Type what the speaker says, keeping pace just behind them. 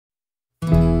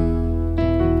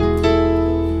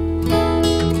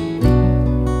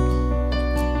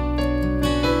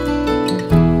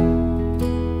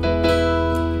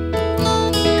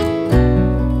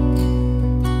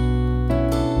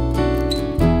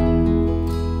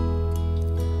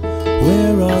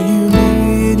Are you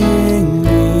leading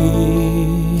me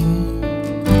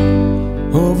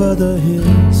over the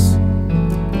hills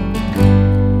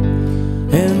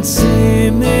and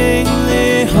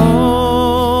seemingly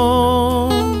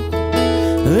home?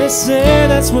 They say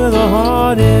that's where the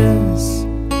heart is,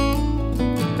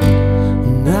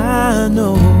 and I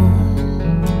know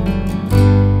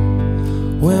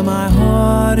where my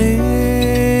heart is.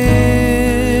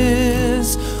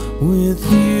 With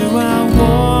you I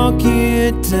walk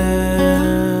it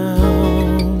down,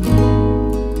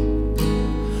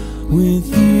 with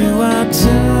you I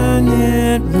turn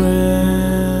it round,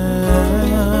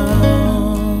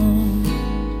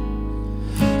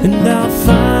 and I'll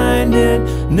find it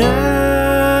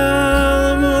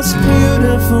now the most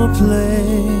beautiful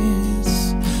place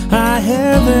I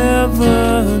have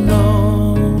ever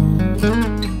known.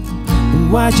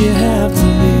 Why'd you have to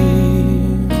leave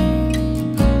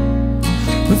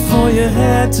before you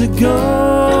had to go?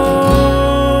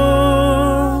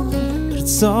 But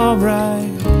it's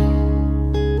alright,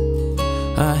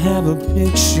 I have a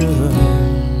picture.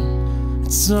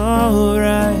 It's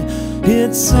alright,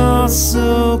 it's all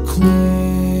so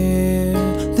clear.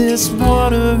 This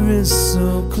water is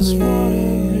so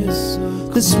clear.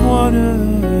 This water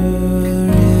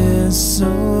is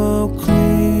so clear.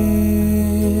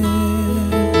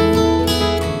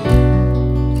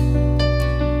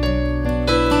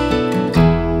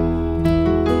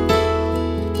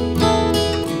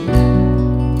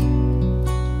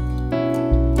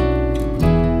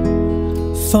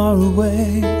 Far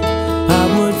away, I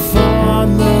would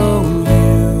follow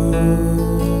you,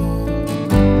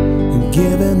 and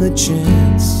given the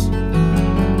chance,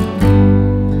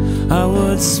 I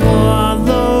would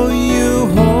swallow you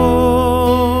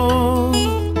whole.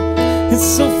 It's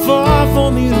so far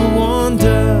for me to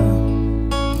wander.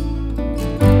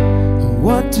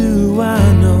 What do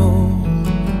I know?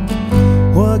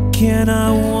 What can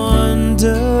I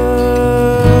wonder?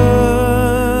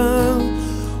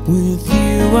 With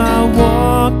you I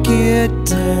walk it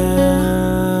down,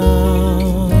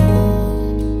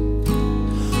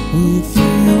 with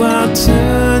you I'll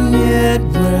turn it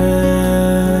round,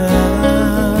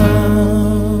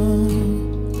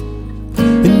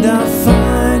 and I'll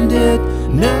find it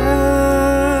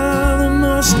now the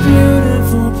most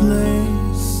beautiful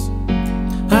place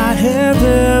I have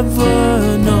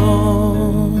ever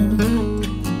known.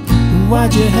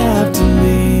 Why'd you have to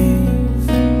leave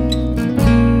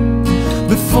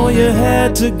before you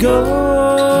had to go?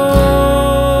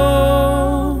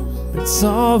 It's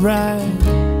alright,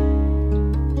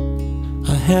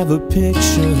 I have a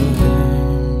picture.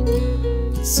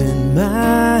 It's in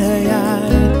my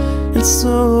eye, it's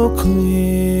so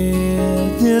clear.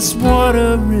 This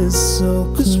water is so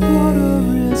clear.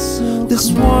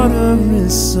 This water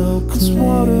is so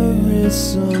clear.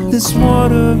 This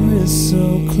water is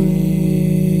so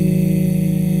clear.